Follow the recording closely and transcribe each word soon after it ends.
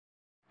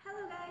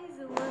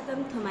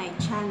to my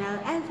channel.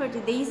 And for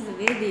today's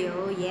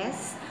video,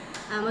 yes,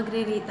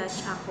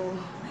 magre-retouch ako.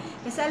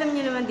 Kasi alam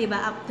niyo naman, di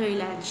ba, after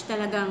lunch,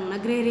 talagang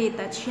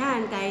nagre-retouch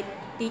yan. Kahit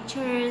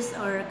teachers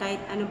or kahit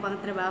anong pang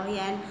trabaho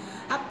yan.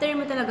 After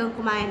mo talagang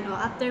kumain o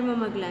after mo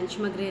mag-lunch,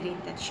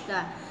 magre-retouch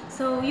ka.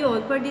 So,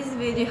 yun, for this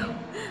video,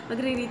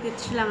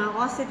 magre-retouch lang ako.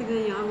 Kasi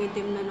tignan nyo, ang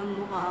itim na ng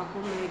mukha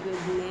ako. My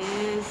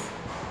goodness.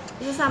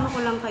 Isasama ko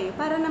lang kayo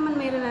para naman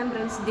may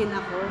remembrance din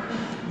ako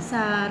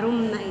sa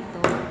room na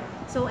ito.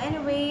 So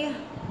anyway,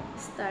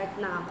 start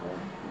na ako.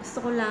 Gusto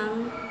ko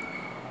lang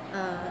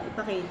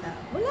ipakita.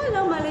 Wala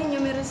lang, malay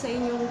nyo meron sa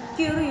inyong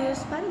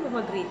curious. Paano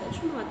ba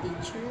mag-retouch yung mga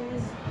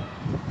teachers?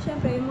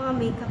 Siyempre, yung mga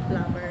makeup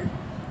lover.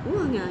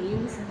 Nga,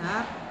 yun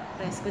sarap.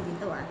 Presko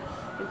dito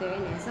in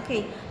fairness.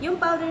 Okay,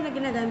 yung powder na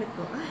ginagamit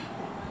ko.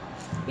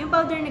 Yung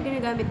powder na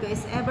ginagamit ko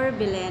is Ever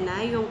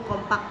Bilena, yung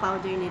compact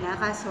powder nila.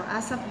 Kaso,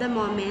 as of the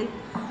moment,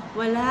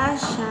 wala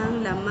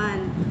siyang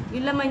laman.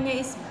 Yung laman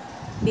niya is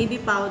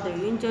baby powder.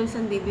 Yung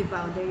Johnson baby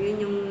powder.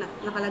 Yun yung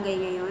nakalagay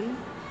ngayon.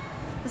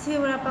 Kasi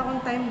wala pa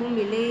akong time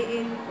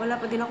bumili. And wala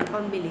pa din ako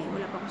pambili.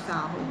 Wala pa akong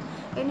sahod.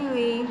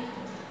 Anyway,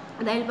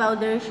 dahil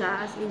powder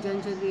siya, as in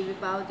Johnson baby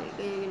powder,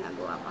 kaya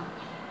ginagawa ko.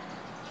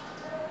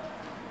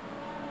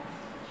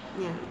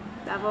 Yan.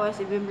 Tapos,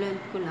 i-blend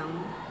ko lang.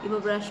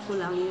 I-brush ko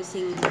lang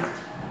using,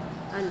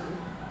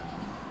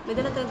 may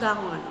dala talaga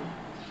akong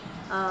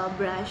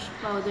brush,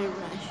 powder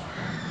brush.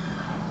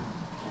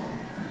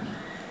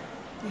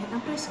 Yan,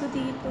 ang press ko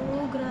dito,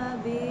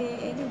 grabe.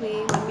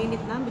 Anyway, 1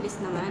 minute na,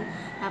 bilis naman.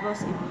 Tapos,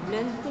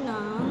 i-blend ko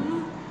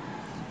lang.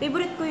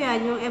 Favorite ko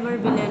yan, yung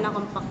Ever Bilena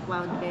compact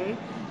powder.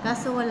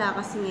 Kaso wala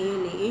kasi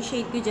ngayon eh. Yung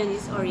shade ko dyan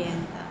is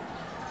Oriental.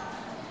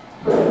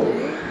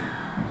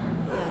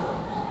 Yan.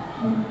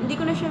 Hindi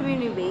ko na siya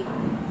binibake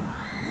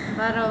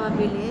para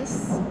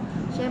mabilis.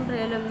 Siyempre,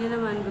 alam niyo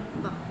naman,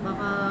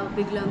 baka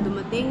biglang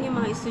dumating yung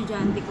mga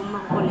estudyante kung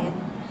makukulit.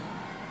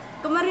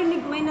 Kung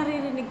may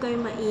naririnig kayo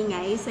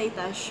maingay sa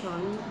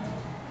itasyon,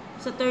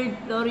 sa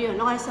 3rd floor yun,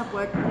 o kaya sa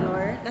 4th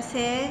floor.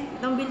 Kasi,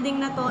 itong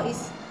building na to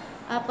is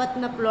 4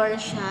 na floor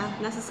siya.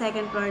 Nasa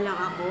 2nd floor lang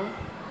ako.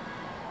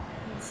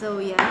 So,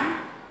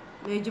 yan.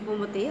 Medyo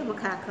pumuti,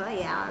 magkaka.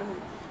 Yan.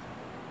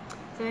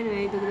 So,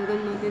 anyway,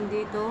 dugdagan natin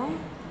dito.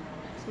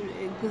 Sa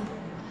leeg.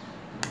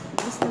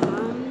 Tapos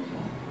naman.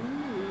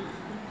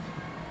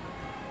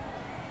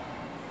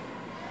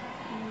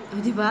 O,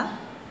 diba?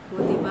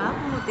 O, diba?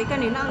 Pumuti.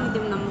 Kanina ang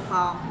itim na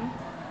mukha ko.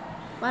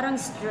 Parang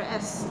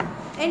stress.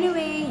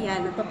 Anyway,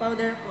 yan.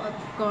 Nagpa-powder ko, of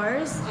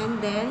course. And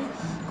then,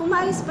 kung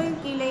maayos pa yung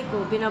kilay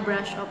ko,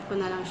 binabrush off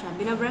ko na lang siya.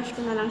 Binabrush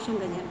ko na lang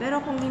siyang ganyan.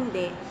 Pero kung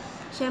hindi,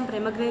 syempre,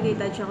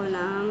 magre-retouch ako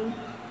ng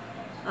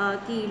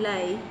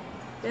kilay.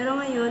 Pero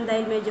ngayon,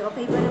 dahil medyo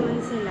okay pa naman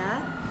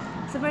sila,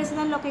 sa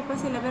personal okay pa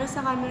sila, pero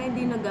sa camera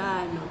hindi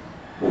nag-aano.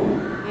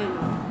 Ayan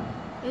o.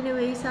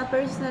 Anyway, sa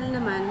personal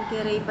naman,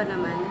 kay Ray pa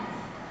naman.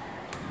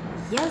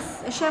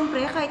 Yes!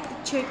 Syempre, kahit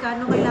teacher ka,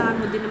 kailangan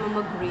mo din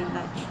naman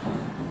mag-retouch.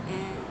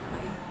 And,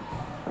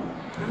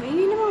 okay.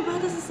 Hindi na mga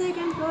bata sa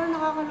 2nd floor,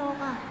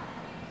 nakakaloka.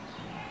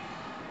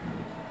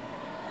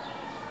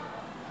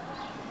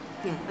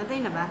 Yan,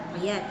 pantay na ba?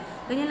 Ayan.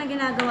 Ganyan lang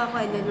ginagawa ko,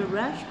 and then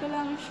brush ko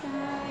lang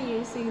siya,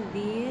 using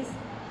this.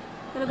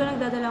 Talaga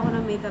nagdadala ko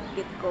ng makeup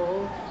kit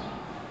ko.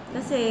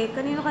 Kasi,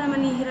 kanino ka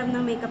naman hihiram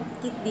ng makeup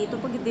kit dito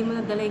pag hindi mo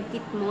nagdala yung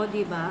kit mo,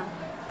 diba?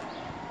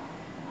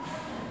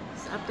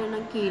 So, after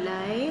ng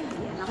kilay,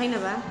 ayan, okay na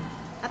ba?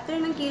 After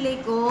ng kilay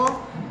ko,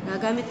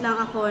 gagamit lang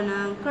ako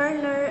ng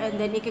curler, and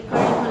then i-curl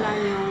ko lang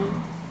yung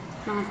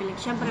mga pilik.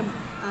 Siyempre,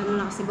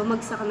 na kasi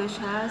bumagsak na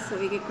siya, so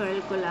i-curl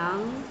ko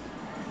lang.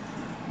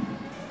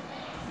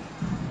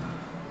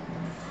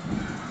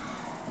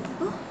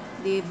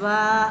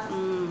 Diba?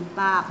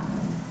 Pak.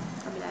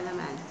 Kabila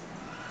naman.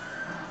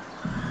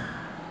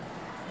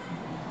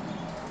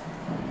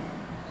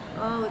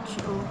 Ouch.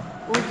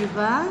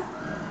 Diba?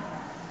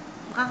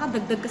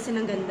 Makakadagdag kasi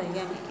ng ganda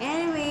yan.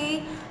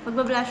 Anyway,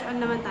 magba-blush on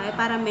naman tayo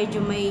para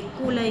medyo may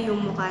kulay yung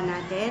mukha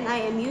natin.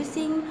 I am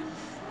using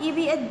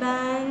EB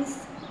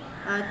Advance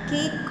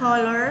Cheek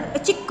Color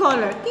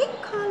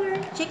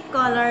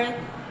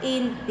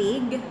in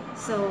Pig.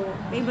 So,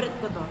 favorite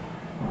ko to.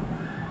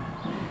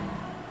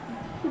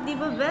 Di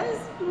ba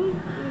best? Ang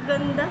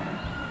ganda.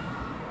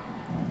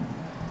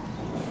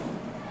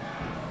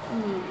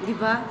 Di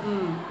ba?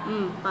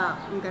 Pak.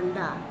 Ang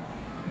ganda.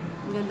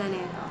 Ang ganda na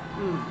ito.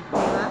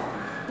 Di ba?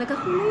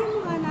 Nagkakulay yung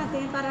mukha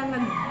natin para ang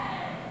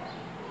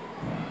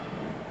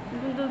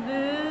ganda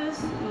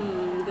best.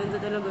 Ganda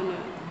talaga na.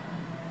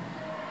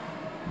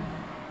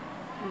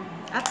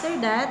 After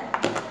that,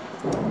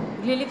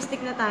 lipstick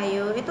na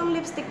tayo. Itong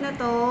lipstick na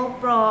to,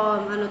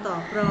 from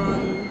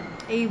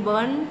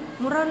Avon.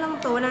 Mura lang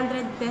to,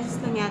 100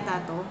 pesos lang yata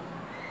to.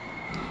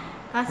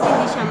 Kasi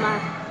hindi siya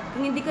matte.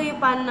 Kung hindi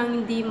kayo fan ng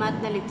hindi matte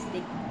na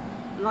lipstick,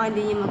 baka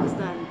hindi niyo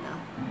magustuhan to.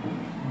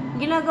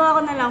 Ginagawa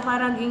ko na lang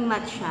para maging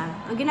matte siya.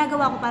 Ang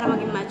ginagawa ko para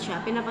maging matte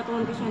siya,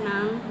 pinapatungan ko siya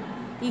ng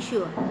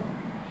tissue.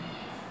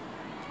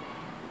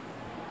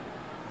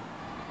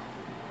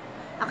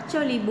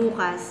 Actually,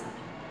 bukas,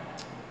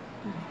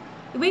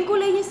 iba yung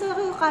kulay niya sa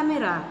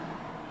camera.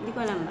 Hindi ko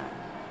alam ba.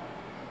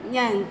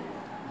 Yan.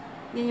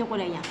 Yan yung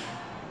kulay niya.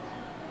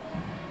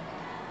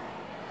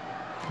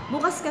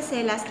 Bukas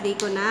kasi last day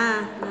ko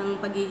na ng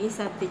pagiging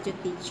substitute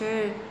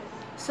teacher.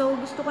 So,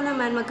 gusto ko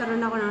naman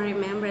magkaroon ako ng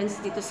remembrance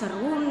dito sa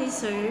room ni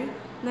sir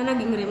na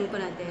naging room ko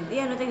natin.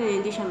 Ayan, tingnan nyo,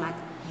 hindi siya matte.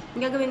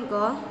 Ang gagawin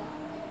ko,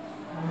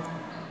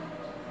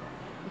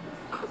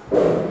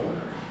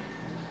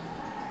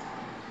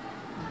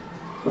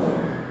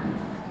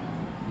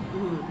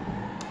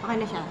 okay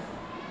na siya.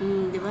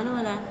 Di ba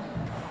nawala?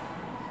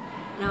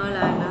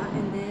 Nawala na.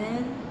 And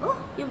then, oh,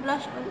 yung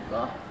blush on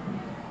ko.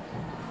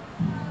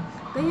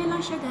 Ganyan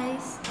lang siya,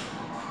 guys.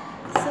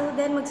 So,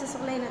 then,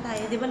 magsusuklay na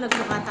tayo. Di ba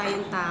nagmukha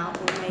tayong tao?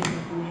 Oh my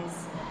goodness.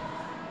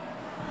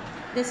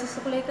 Then,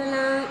 susuklay ka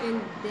lang. And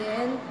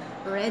then,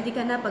 ready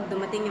ka na pag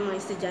dumating yung mga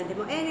estudyante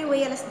mo.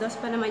 Anyway, alas 2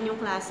 pa naman yung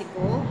klase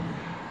ko.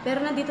 Pero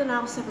nandito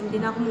na ako sa room.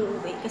 Hindi na ako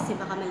muuwi kasi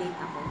baka malate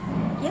ako.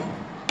 Yeah.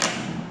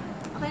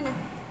 Okay na.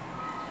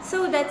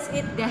 So, that's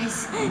it,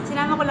 guys.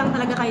 Sinama ko lang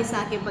talaga kayo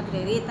sa aking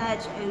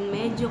pagre-retouch and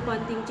medyo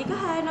konting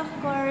chikahan, of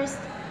course.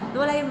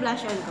 Wala yung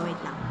blush on ko.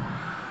 Wait lang.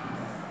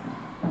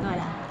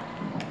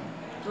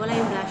 Wala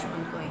yung blush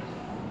on ko eh.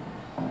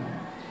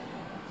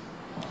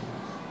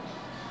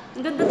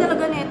 Ang ganda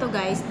talaga nito,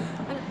 guys.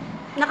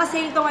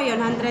 Naka-sale to ngayon,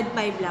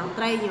 105 lang.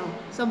 Try nyo.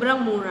 Sobrang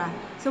mura.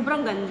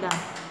 Sobrang ganda.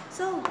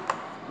 So,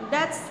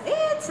 that's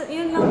it. So,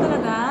 yun lang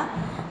talaga.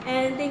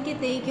 And thank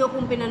you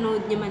kung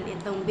pinanood nyo man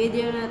itong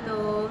video na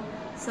to.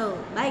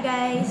 So, bye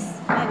guys.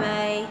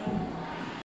 Bye-bye.